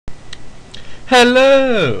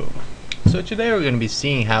Hello! So today we're going to be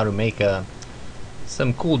seeing how to make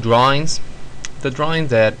some cool drawings. The drawing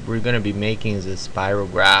that we're going to be making is a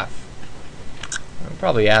spirograph. You're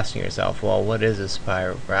probably asking yourself, well, what is a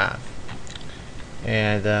spirograph?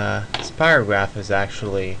 And spirograph is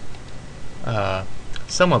actually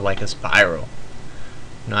somewhat like a spiral.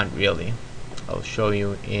 Not really. I'll show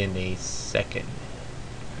you in a second.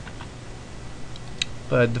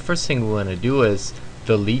 But the first thing we want to do is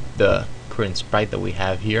delete the current sprite that we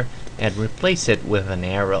have here and replace it with an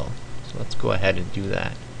arrow. So let's go ahead and do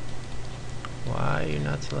that. Why are you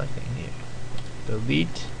not selecting here?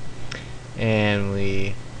 Delete, and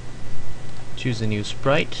we choose a new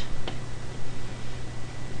sprite.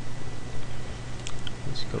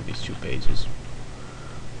 Let's go these 2 pages.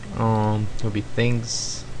 There'll be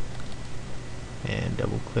things, and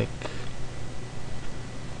double click,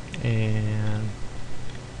 and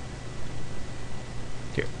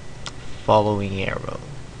here, following arrow.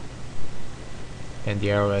 And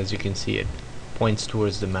the arrow, as you can see, it points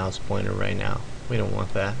towards the mouse pointer right now. We don't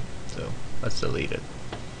want that, so let's delete it.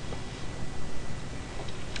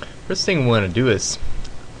 First thing we want to do is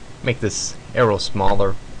make this arrow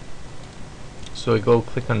smaller. So we go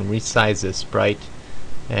click on resize this sprite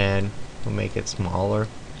and we'll make it smaller.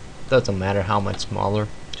 Doesn't matter how much smaller,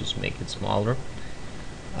 just make it smaller.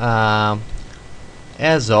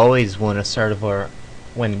 As always, want to start with our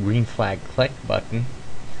when green flag click button.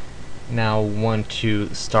 Now want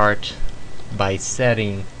to start by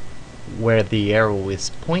setting where the arrow is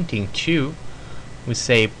pointing to. We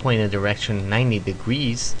say point in direction 90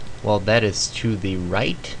 degrees. Well, that is to the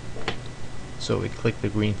right. So we click the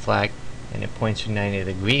green flag and it points to 90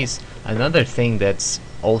 degrees. Another thing that's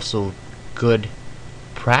also good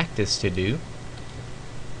practice to do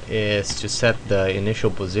is to set the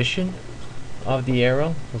initial position of the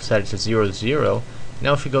arrow. We'll set it to 0, 0.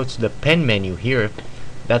 Now if you go to the pen menu here,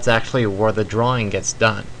 that's actually where the drawing gets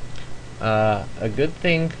done. A good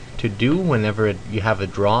thing to do whenever you have a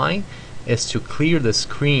drawing is to clear the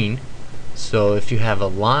screen. So if you have a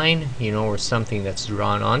line, or something that's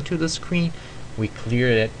drawn onto the screen, we clear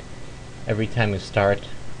it every time we start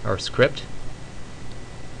our script.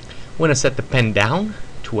 We want to set the pen down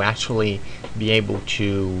to actually be able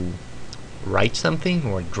to write something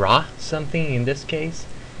or draw something in this case.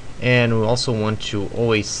 And we also want to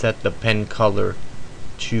always set the pen color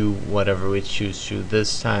to whatever we choose to.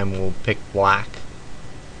 This time we'll pick black,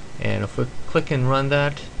 and if we click and run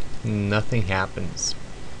that, nothing happens.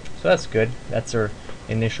 So that's good. That's our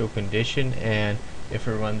initial condition, and if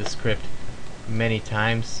we run the script many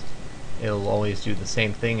times, it'll always do the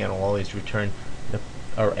same thing, and it'll always return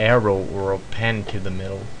our arrow or a pen to the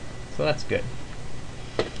middle. So that's good.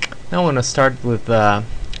 Now I want to start with a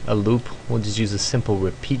loop. We'll just use a simple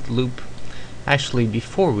repeat loop. Actually,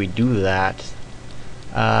 before we do that,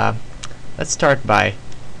 let's start by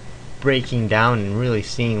breaking down and really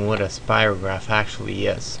seeing what a spirograph actually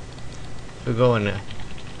is. If we go in a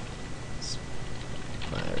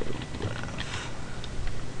spirograph,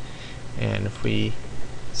 and if we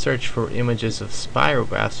search for images of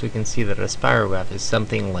spirographs, we can see that a spirograph is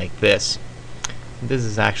something like this. This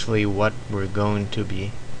is actually what we're going to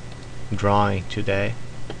be drawing today.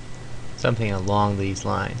 Something along these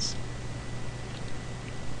lines.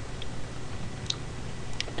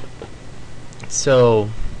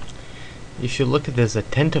 So if you look at this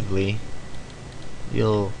attentively,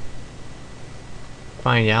 you'll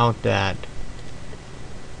find out that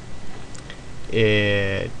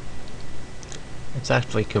it's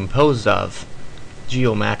actually composed of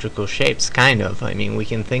geometrical shapes, kind of. I mean, we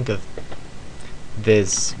can think of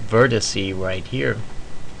this vertice right here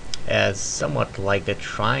as somewhat like a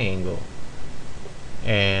triangle,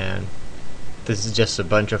 and this is just a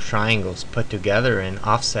bunch of triangles put together and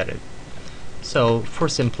offsetted. So for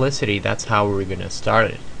simplicity, that's how we're gonna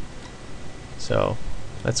start it. So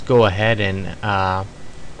let's go ahead and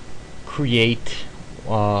create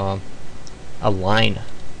a line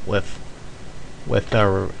with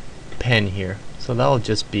our pen here. So that'll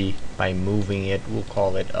just be by moving it. We'll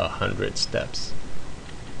call it 100 steps.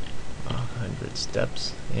 100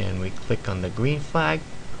 steps, and we click on the green flag,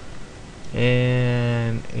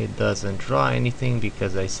 and it doesn't draw anything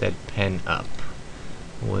because I said pen up.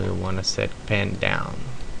 We want to set pen down.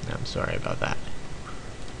 I'm sorry about that.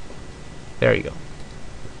 There you go.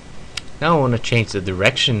 Now I want to change the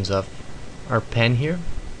directions of our pen here,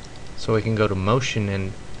 so we can go to motion,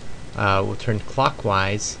 and we'll turn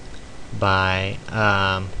clockwise by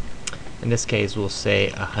in this case we'll say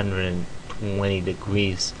 120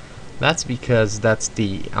 degrees. That's because that's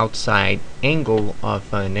the outside angle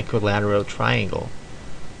of an equilateral triangle.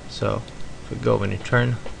 So if we go and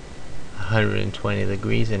turn 120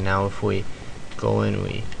 degrees, and now if we go and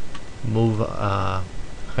we move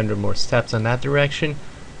 100 more steps on that direction,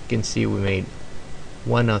 you can see we made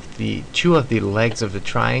two of the legs of the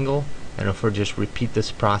triangle. And if we just repeat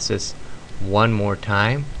this process one more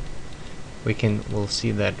time, we'll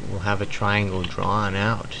see that we'll have a triangle drawn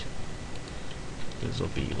out. This will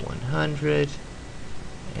be 100,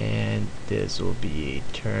 and this will be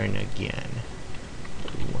a turn again.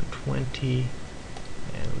 120.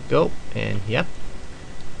 There we go, and yep,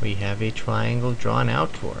 we have a triangle drawn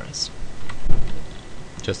out for us,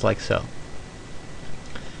 just like so.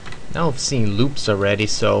 Now we've seen loops already,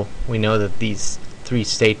 so we know that these three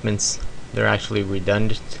statements, they're actually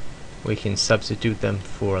redundant. We can substitute them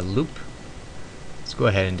for a loop. Let's go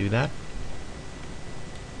ahead and do that.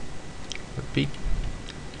 Repeat.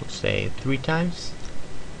 We'll say 3 times,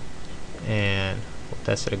 and we'll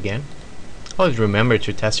test it again. Always remember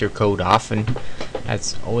to test your code often.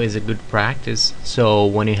 That's always a good practice. So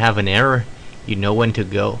when you have an error, you know when to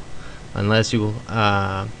go. Unless you,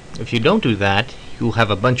 if you don't do that, you'll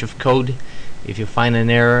have a bunch of code. If you find an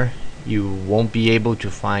error, you won't be able to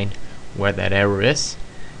find where that error is.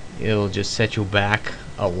 It'll just set you back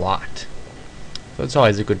a lot. So it's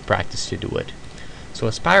always a good practice to do it. So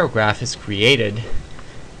a spirograph is created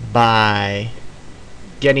by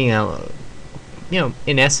getting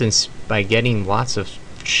in essence, by getting lots of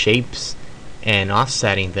shapes and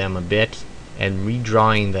offsetting them a bit and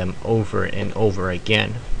redrawing them over and over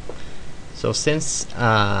again. So since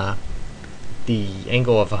the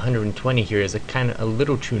angle of 120 here is a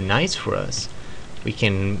little too nice for us, we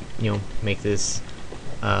can make this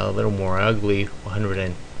a little more ugly,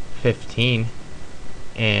 115,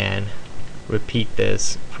 and repeat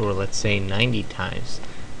this for, let's say, 90 times,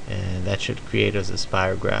 and that should create us a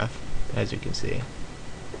spirograph, as you can see.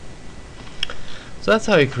 So that's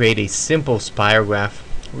how you create a simple spirograph.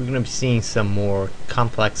 We're going to be seeing some more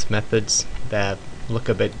complex methods that look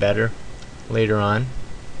a bit better later on,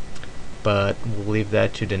 but we'll leave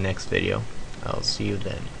that to the next video. I'll see you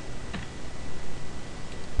then.